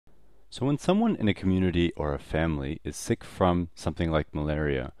So when someone in a community or a family is sick from something like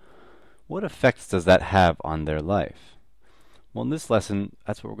malaria, what effects does that have on their life? Well, in this lesson,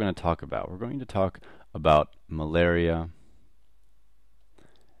 that's what we're going to talk about. We're going to talk about malaria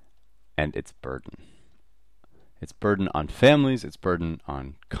and its burden. Its burden on families, its burden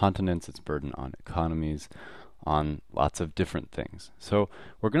on continents, its burden on economies, on lots of different things. So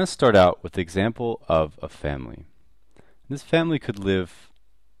we're going to start out with the example of a family. This family could live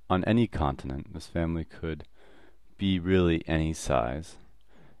on any continent. This family could be really any size.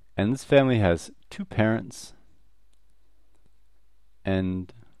 And this family has two parents,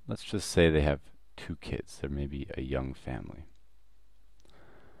 and let's just say they have two kids. There may be a young family.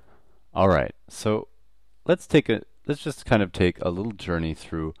 All right, so let's just kind of take a little journey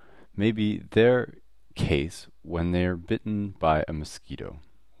through maybe their case when they're bitten by a mosquito,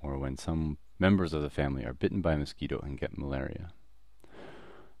 or when some members of the family are bitten by a mosquito and get malaria.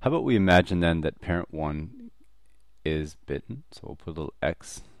 How about we imagine then that parent one is bitten, so we'll put a little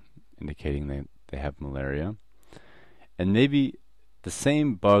X indicating they have malaria. And maybe the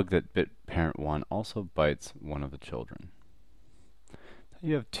same bug that bit parent one also bites one of the children.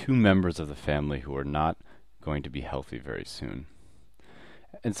 You have two members of the family who are not going to be healthy very soon.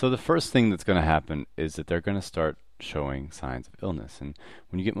 And so the first thing that's going to happen is that they're going to start showing signs of illness. And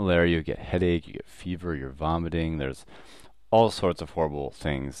when you get malaria, you get headache, you get fever, you're vomiting. There's all sorts of horrible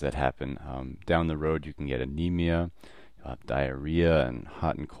things that happen. Down the road, you can get anemia, you'll have diarrhea and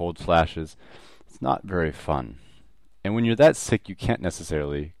hot and cold flashes. It's not very fun. And when you're that sick, you can't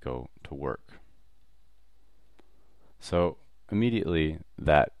necessarily go to work. So immediately,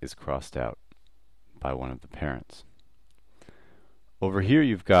 that is crossed out by one of the parents. Over here,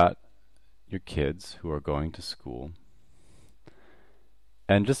 you've got your kids who are going to school.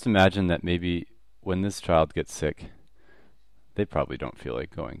 And just imagine that maybe when this child gets sick, they probably don't feel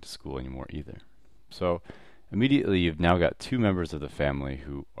like going to school anymore either. So immediately you've now got two members of the family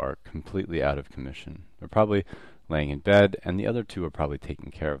who are completely out of commission. They're probably laying in bed, and the other two are probably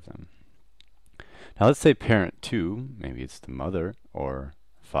taking care of them. Now let's say parent two, maybe it's the mother or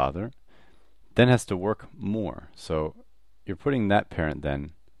father, then has to work more. So you're putting that parent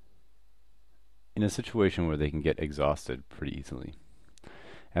then in a situation where they can get exhausted pretty easily.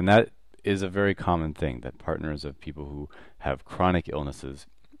 And that is a very common thing, that partners of people who have chronic illnesses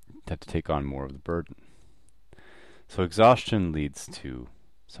have to take on more of the burden. So exhaustion leads to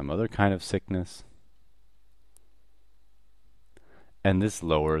some other kind of sickness, and this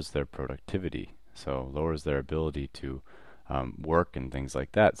lowers their productivity, so lowers their ability to work and things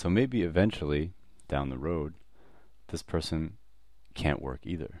like that. So maybe eventually, down the road, this person can't work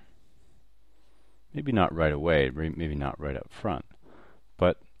either. Maybe not right away, maybe not right up front,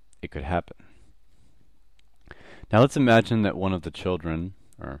 but it could happen. Now let's imagine that one of the children,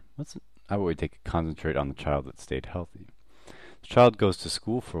 or how about we concentrate on the child that stayed healthy. The child goes to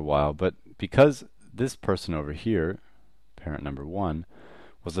school for a while, but because this person over here, parent number one,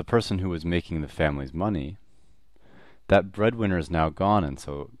 was the person who was making the family's money, that breadwinner is now gone, and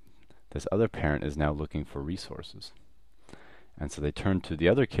so this other parent is now looking for resources. And so they turn to the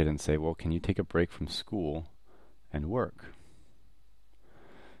other kid and say, well, can you take a break from school and work?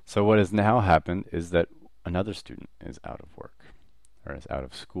 So what has now happened is that another student is out of work, or is out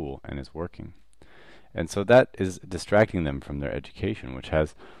of school and is working. And so that is distracting them from their education, which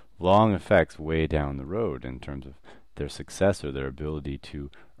has long effects way down the road in terms of their success or their ability to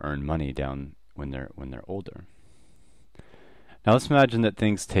earn money down when they're older. Now let's imagine that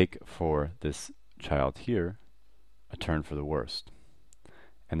things take for this child here a turn for the worst,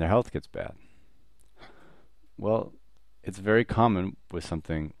 and their health gets bad. Well, it's very common with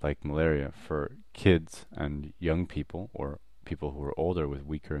something like malaria for kids and young people, or people who are older with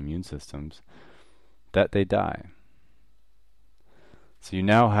weaker immune systems, that they die. So you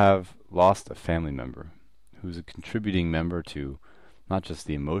now have lost a family member who's a contributing member to not just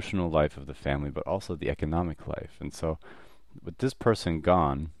the emotional life of the family, but also the economic life. And so with this person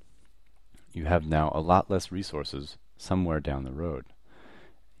gone, you have now a lot less resources somewhere down the road.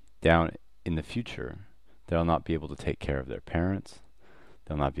 Down in the future, they'll not be able to take care of their parents.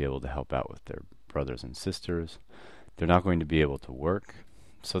 They'll not be able to help out with their brothers and sisters. They're not going to be able to work.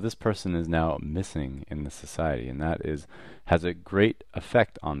 So this person is now missing in the society, and that has a great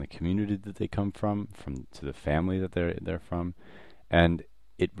effect on the community that they come from to the family that they're from, and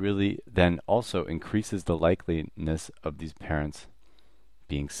it really then also increases the likeliness of these parents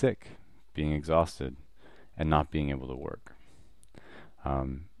being sick, being exhausted, and not being able to work.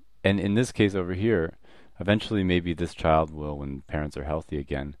 And in this case over here, eventually maybe this child will, when parents are healthy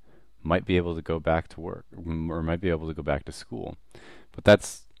again, might be able to go back to work, or might be able to go back to school. But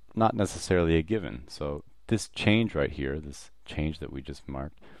that's not necessarily a given. So this change right here, this change that we just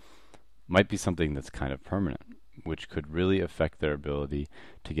marked, might be something that's kind of permanent, which could really affect their ability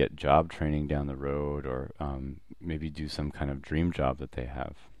to get job training down the road, or maybe do some kind of dream job that they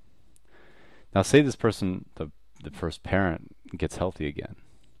have. Now, say this person, the first parent, gets healthy again.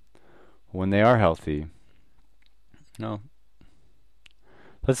 When they are healthy, no,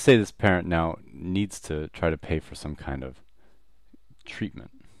 let's say this parent now needs to try to pay for some kind of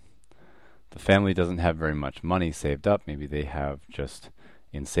treatment. The family doesn't have very much money saved up. Maybe they have just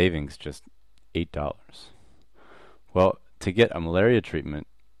in savings just $8. Well, to get a malaria treatment,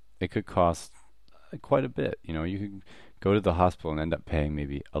 it could cost quite a bit. You could go to the hospital and end up paying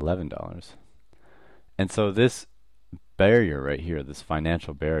maybe $11. And so this barrier right here, this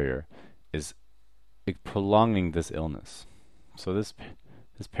financial barrier, is prolonging this illness. So this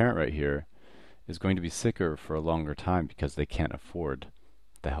parent right here is going to be sicker for a longer time because they can't afford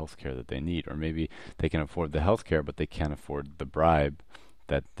the health care that they need. Or maybe they can afford the health care, but they can't afford the bribe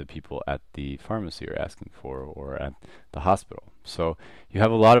that the people at the pharmacy are asking for, or at the hospital. So you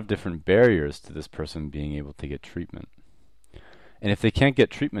have a lot of different barriers to this person being able to get treatment. And if they can't get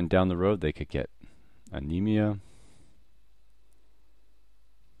treatment down the road, they could get anemia.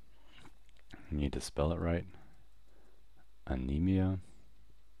 I need to spell it right. Anemia,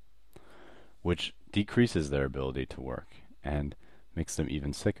 which decreases their ability to work and makes them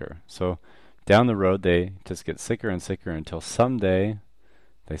even sicker. So down the road, they just get sicker and sicker until someday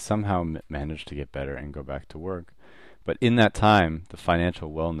they somehow manage to get better and go back to work. But in that time, the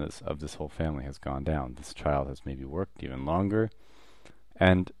financial wellness of this whole family has gone down. This child has maybe worked even longer,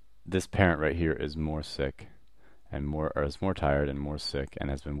 and this parent right here is more sick and is more tired and more sick, and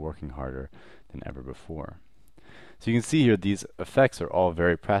has been working harder than ever before. So you can see here these effects are all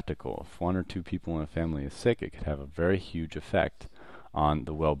very practical. If one or two people in a family is sick, it could have a very huge effect on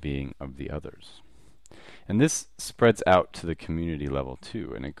the well-being of the others. And this spreads out to the community level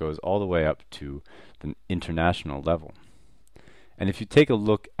too, and it goes all the way up to the international level. And if you take a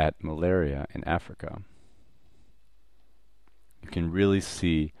look at malaria in Africa, you can really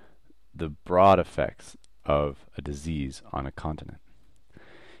see the broad effects of a disease on a continent.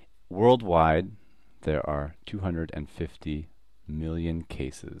 Worldwide, there are 250 million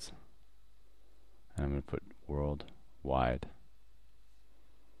cases. And I'm going to put worldwide.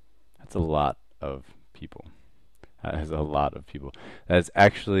 That's a lot of people. That is a lot of people. That is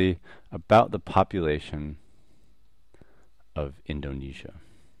actually about the population of Indonesia.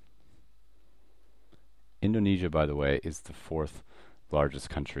 Indonesia, by the way, is the fourth largest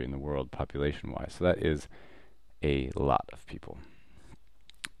country in the world population-wise. So that is a lot of people.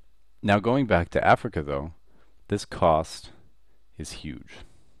 Now going back to Africa, though, this cost is huge.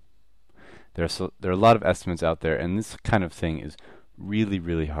 There are a lot of estimates out there, and this kind of thing is really,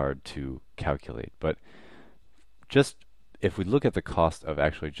 really hard to calculate. But just if we look at the cost of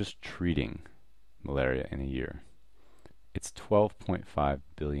actually just treating malaria in a year, it's $12.5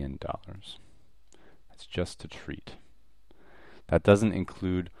 billion. That's just to treat. That doesn't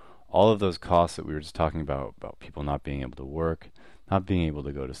include all of those costs that we were just talking about people not being able to work, not being able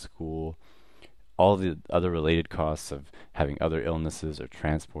to go to school, all the other related costs of having other illnesses or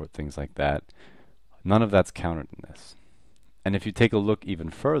transport, things like that. None of that's counted in this. And if you take a look even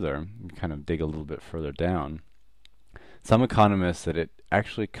further, you kind of dig a little bit further down, some economists said it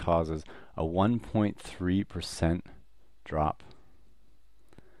actually causes a 1.3% drop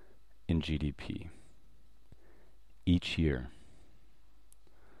in GDP each year.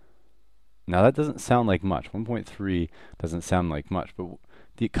 Now that doesn't sound like much. 1.3 doesn't sound like much, but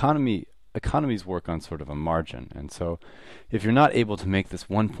the economies work on sort of a margin. And so if you're not able to make this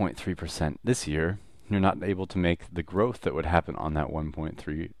 1.3% this year, you're not able to make the growth that would happen on that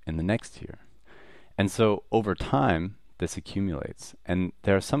 1.3 in the next year. And so over time, this accumulates. And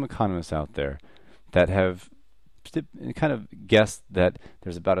there are some economists out there that have kind of guessed that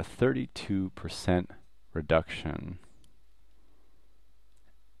there's about a 32% reduction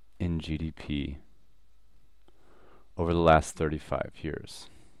in GDP over the last 35 years.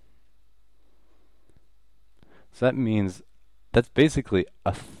 So that means that's basically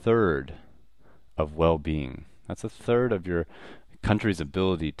a third of well-being. That's a third of your country's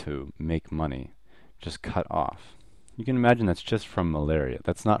ability to make money just cut off. You can imagine that's just from malaria.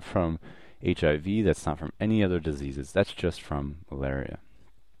 That's not from HIV, that's not from any other diseases, that's just from malaria.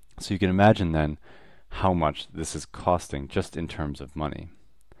 So you can imagine then how much this is costing just in terms of money.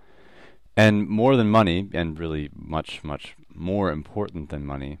 And more than money, and really much, much more important than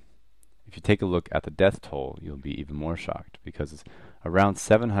money, if you take a look at the death toll, you'll be even more shocked, because it's around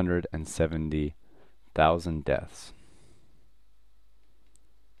 770,000 deaths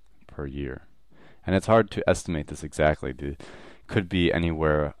per year. And it's hard to estimate this exactly. It could be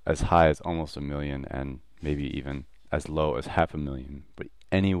anywhere as high as almost 1 million and maybe even as low as 500,000. But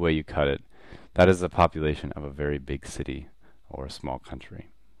any way you cut it, that is the population of a very big city or a small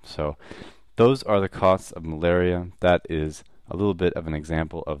country. So those are the costs of malaria. That is a little bit of an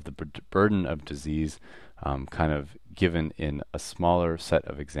example of the burden of disease, kind of given in a smaller set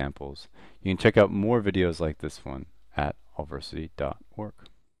of examples. You can check out more videos like this one at allversity.org.